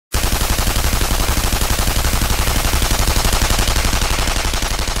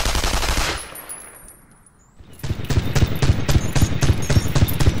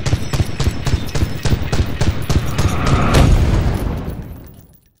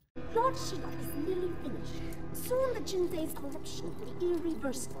Lord Shinnok is nearly finished. Soon the Jinsei's corruption will be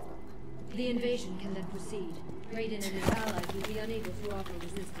irreversible. The invasion can then proceed. Raiden and his allies will be unable to offer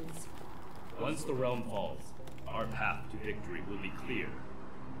resistance. Once the realm falls, our path to victory will be clear.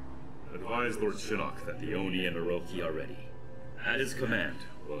 Advise Lord Shinnok that the Oni and Orochi are ready. At his command,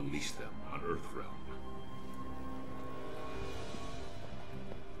 We'll unleash them on Earthrealm.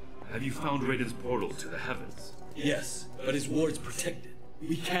 have you found Raiden's portal to the heavens? Yes, but his ward's protected.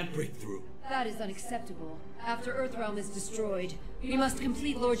 We can't break through. That is unacceptable. After Earthrealm is destroyed, we must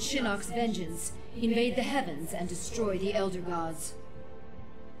complete Lord Shinnok's vengeance, invade the heavens, and destroy the Elder Gods.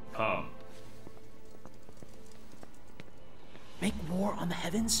 Come. Make war on the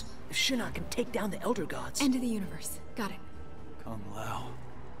heavens? If Shinnok can take down the Elder Gods. End of the universe. Got it. Kung Lao,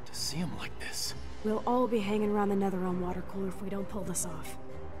 to see him like this. We'll all be hanging around the Netherrealm water cooler if we don't pull this off.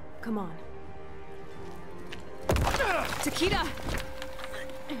 Come on. Takeda!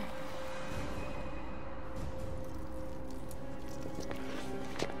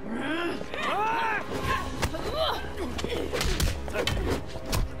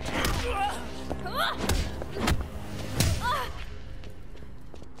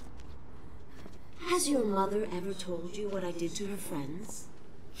 Has your mother ever told you what I did to her friends?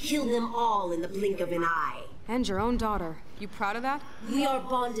 Kill them all in the blink of an eye. And your own daughter. You proud of that? We are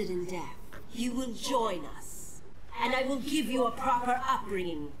bonded in death. You will join us. And I will give you a proper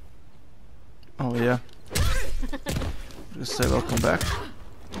upbringing. Oh yeah. Just say welcome back.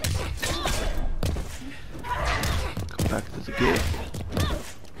 Come back to the game.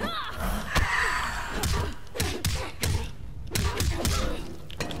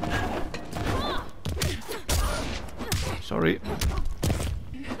 Sorry.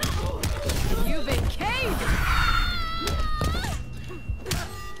 You've been caved!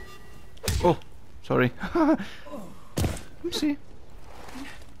 Oh, sorry. Oopsie.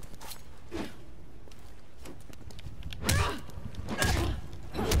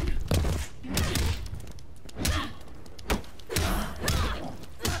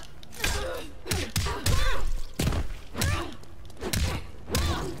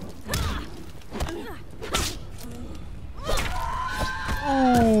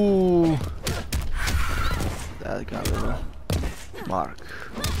 Oh, that got a little mark.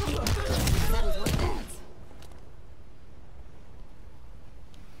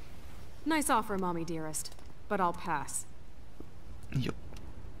 Nice offer, Mommy dearest, but I'll pass. Yup.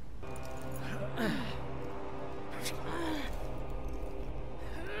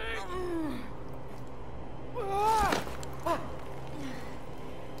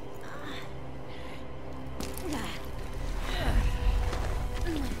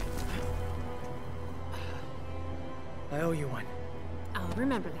 I owe you one. I'll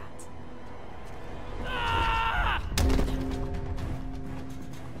remember that.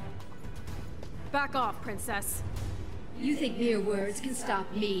 Back off, princess. You think mere words can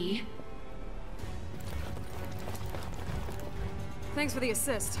stop me? Thanks for the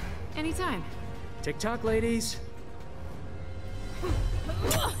assist. Anytime. Tick-tock, ladies.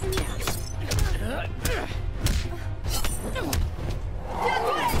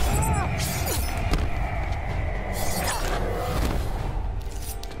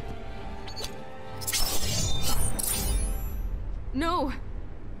 No!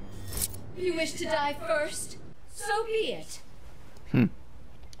 You wish to die first? So be it.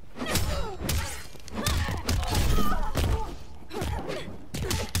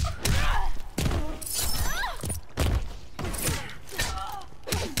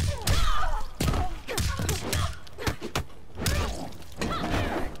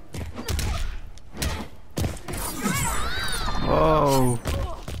 Oh.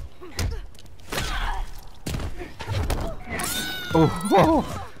 Oh.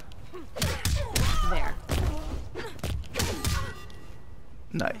 There.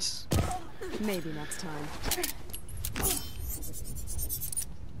 Nice. Maybe next time.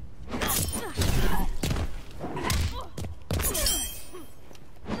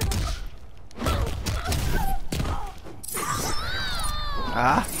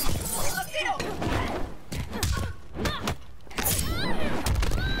 Ah.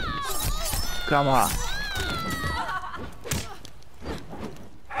 Come on.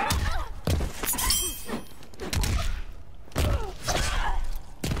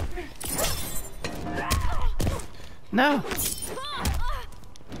 No.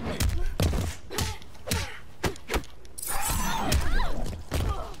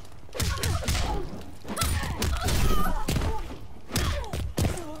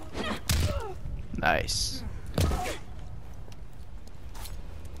 Nice.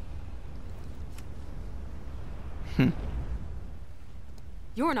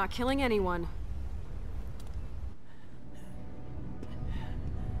 You're not killing anyone.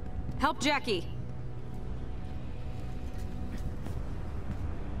 Help Jackie.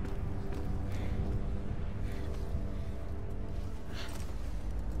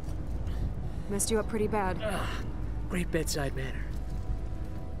 Messed you up pretty bad. Great bedside manner.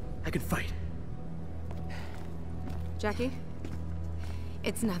 I can fight. Jackie?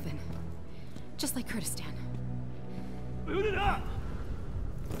 It's nothing. Just like Kurdistan.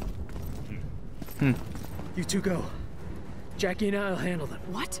 You two go. Jackie and I'll handle them.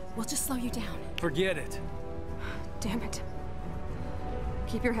 What? We'll just slow you down. Forget it. Damn it.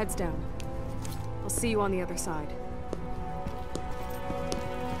 Keep your heads down. I'll see you on the other side.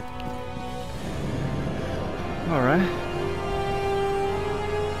 All right.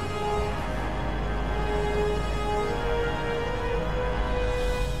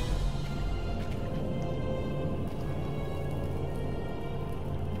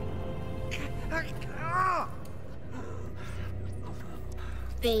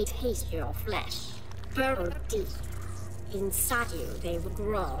 They taste your flesh, burrow deep. Inside you, they will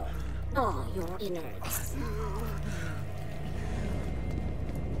grow, all your innards.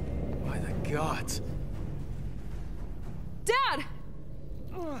 By the gods. Dad!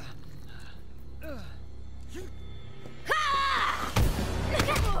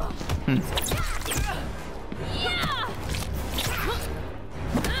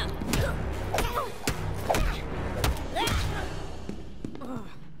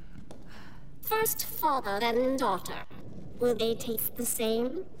 First father, then daughter. Will they taste the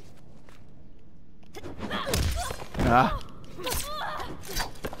same? Ah.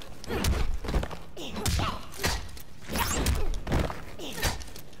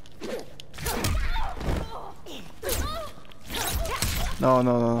 No,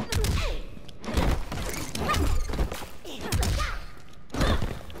 no, no.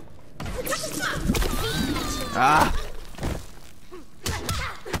 Ah.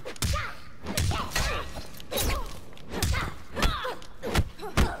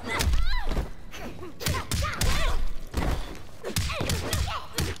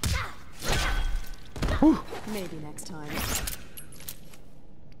 Maybe next time.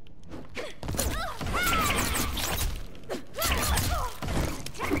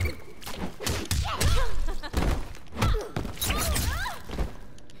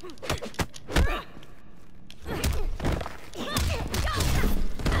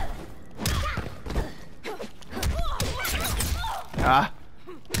 Ah.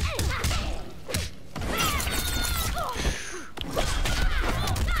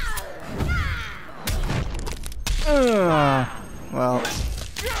 Well.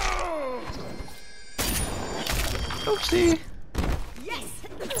 Oopsie.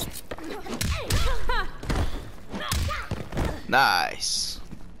 Nice.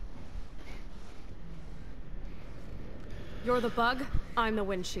 You're the bug, I'm the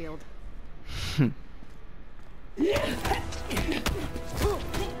windshield.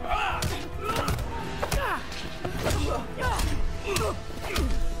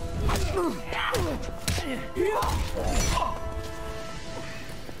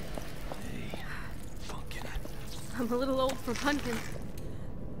 I'm a little old for pumpkin.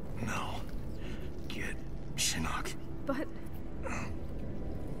 No. Get Shinnok. But... I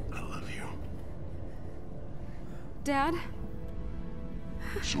love you. Dad?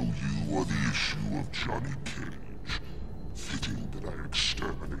 So you are the issue of Johnny Cage. Fitting that I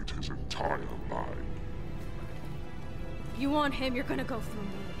exterminate his entire line. If you want him, you're gonna go through me.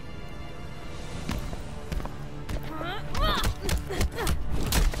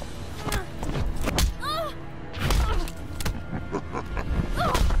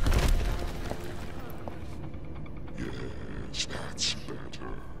 Yes, that's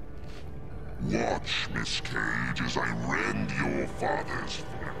better. Watch, Miss Cage, as I rend your father's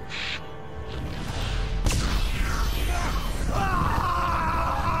flesh.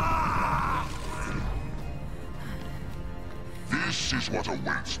 This is what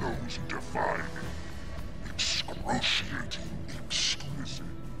awaits those who defy me. Excruciating, exquisite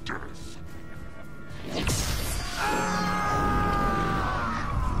death. You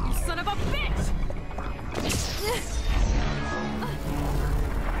son of a bitch!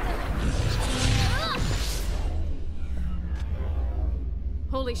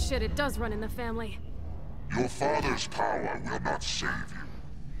 Holy shit, it does run in the family. Your father's power will not save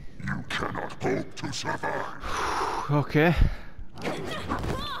you. You cannot hope to survive. Okay.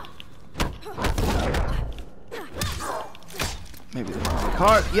 Maybe the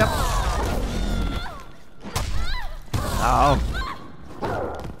card. Yep. Ow.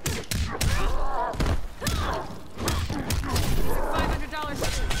 $500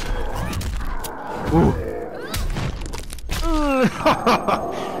 Ooh.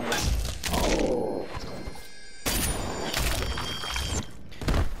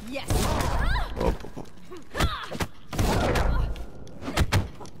 Yes. Oh, oh, oh.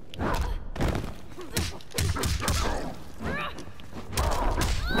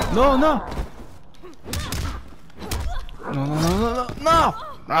 No, no. No, no, no, no, no, no!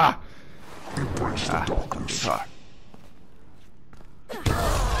 Ah! Ah, it's hard.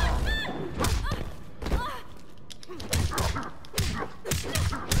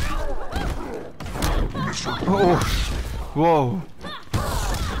 Oh! Whoa!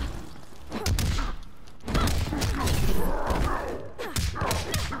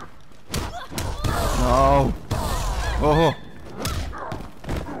 No! Oh!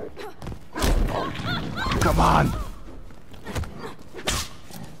 Come on!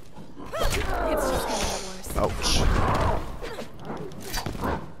 It's just gonna get worse. Ouch.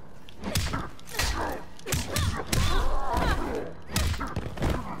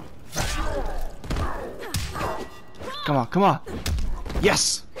 Come on, come on.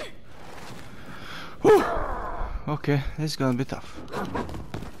 Yes! Whew. Okay, this is gonna be tough.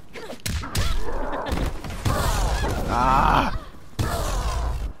 Ah!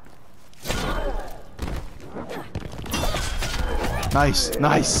 Nice,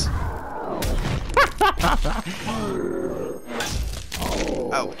 nice.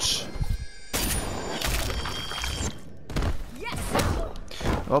 Ouch. Yes.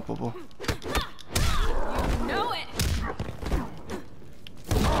 Oh, oh, oh. You know it.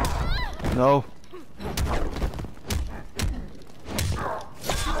 No.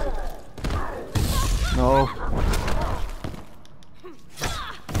 No.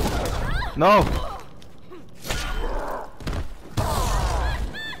 No.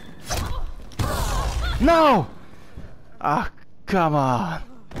 No. Ah, come on.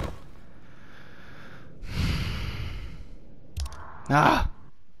 Ah.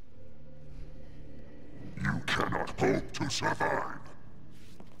 You cannot hope to survive.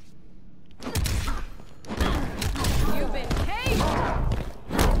 You've been caged.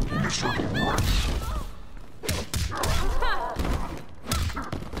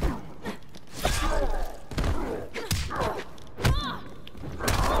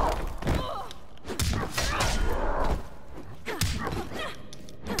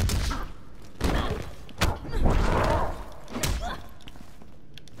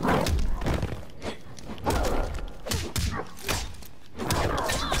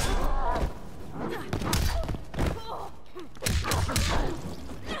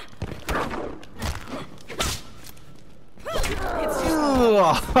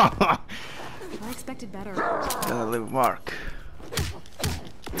 I expected better. Gotta leave a mark.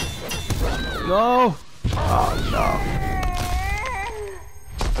 No! Oh no.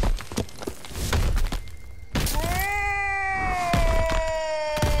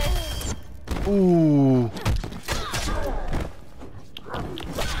 Ooh.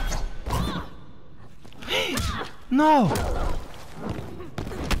 No!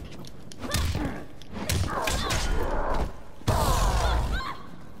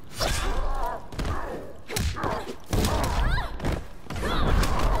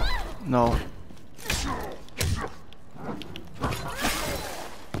 No.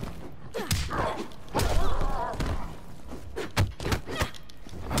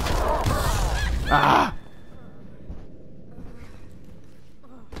 Ah!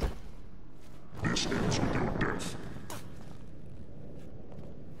 This ends with your death.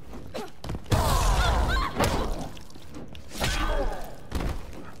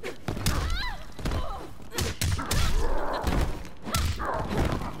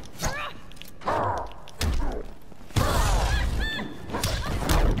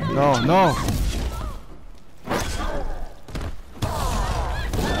 No, no.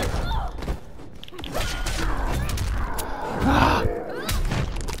 Ah.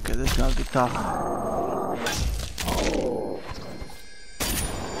 Okay, this is gonna be tough.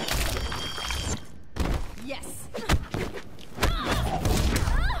 Yes.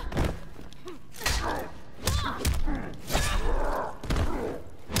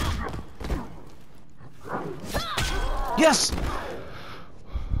 Yes!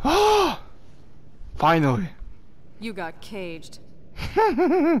 Ah! Finally. You got caged.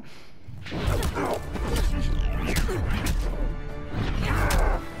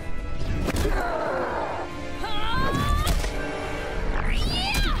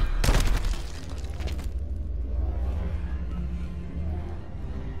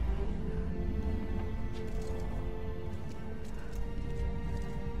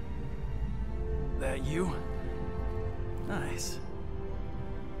 That you? Nice.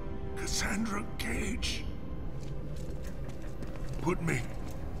 Cassandra Cage. Put me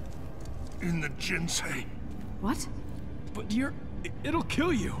in the Jinsei. What? But it'll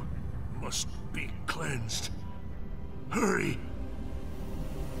kill you. Must be cleansed. Hurry!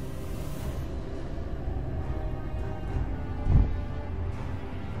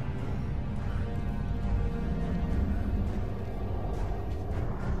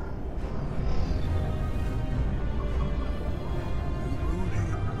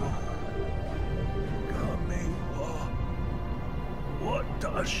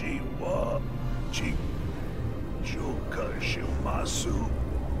 Watashi wa Joka shimasu.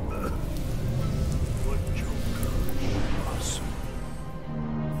 What Joka shimasu?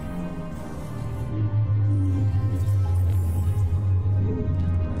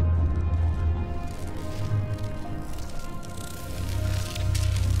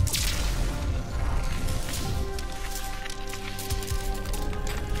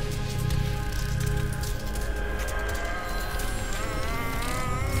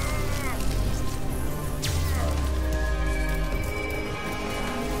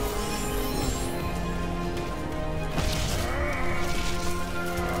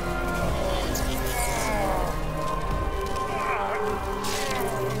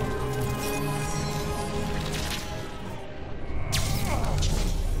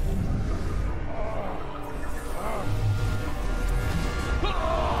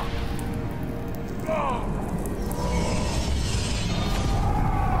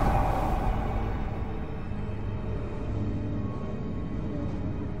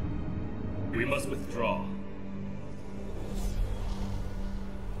 We must withdraw.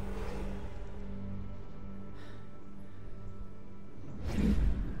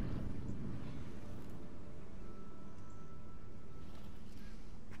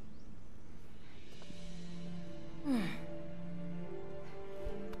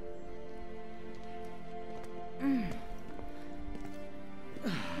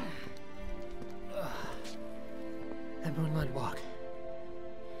 That moonlight walk.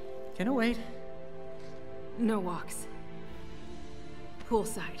 Can it wait? No walks.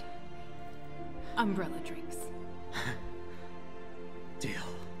 Poolside. Umbrella drinks. Deal.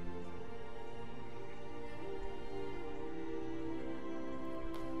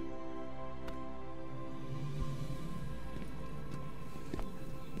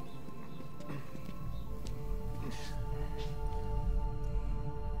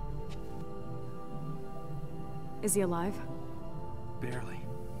 Is he alive? Barely.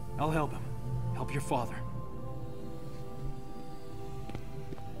 I'll help him. Help your father.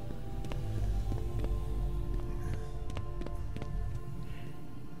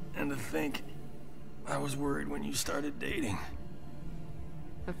 And to think, I was worried when you started dating.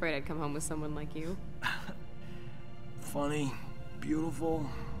 Afraid I'd come home with someone like you? Funny, beautiful,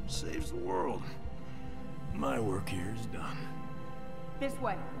 saves the world. My work here is done. This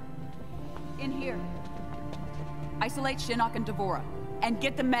way. In here. Isolate Shinnok and Devora. And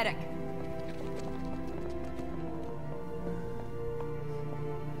get the medic.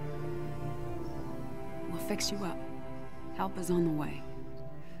 We'll fix you up. Help is on the way.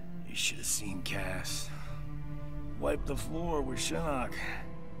 You should have seen Cass. Wipe the floor with Shinnok.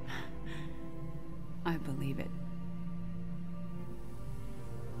 I believe it.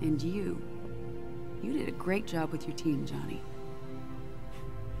 And you did a great job with your team, Johnny.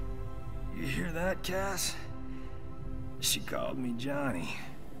 You hear that, Cass? She called me Johnny.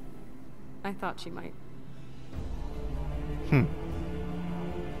 I thought she might.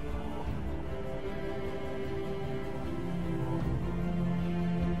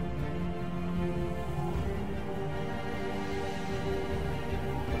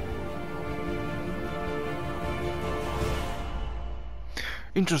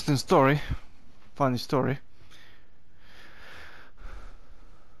 Interesting story. Funny story.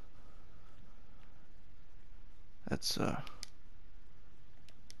 That's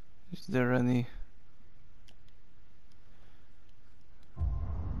is there any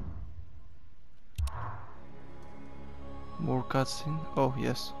more cutscene? Oh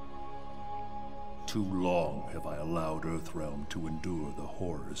yes. Too long have I allowed Earthrealm to endure the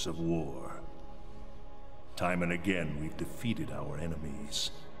horrors of war. Time and again we've defeated our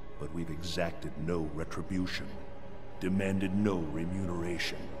enemies, but we've exacted no retribution, demanded no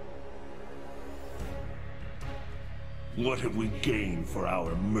remuneration. What have we gained for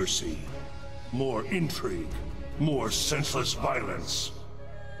our mercy? More intrigue, more senseless violence.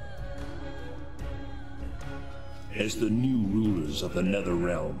 As the new rulers of the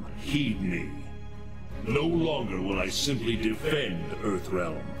Netherrealm, heed me. No longer will I simply defend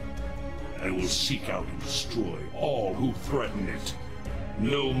Earthrealm. I will seek out and destroy all who threaten it.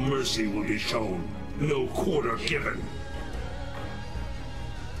 No mercy will be shown, no quarter given.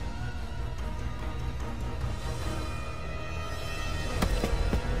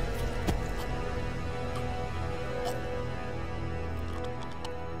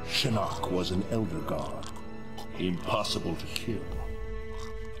 Shinnok was an elder god, impossible to kill.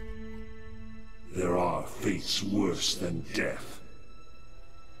 There are fates worse than death.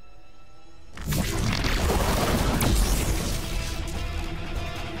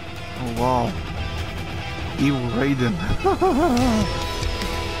 Oh wow. Evil Raiden.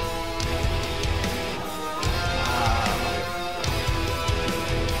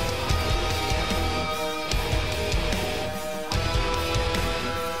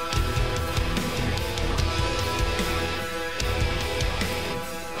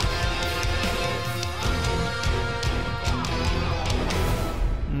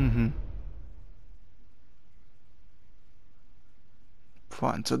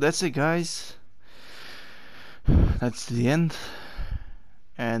 Fine, so that's it guys. That's the end.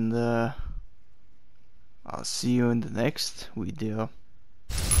 And I'll see you in the next video.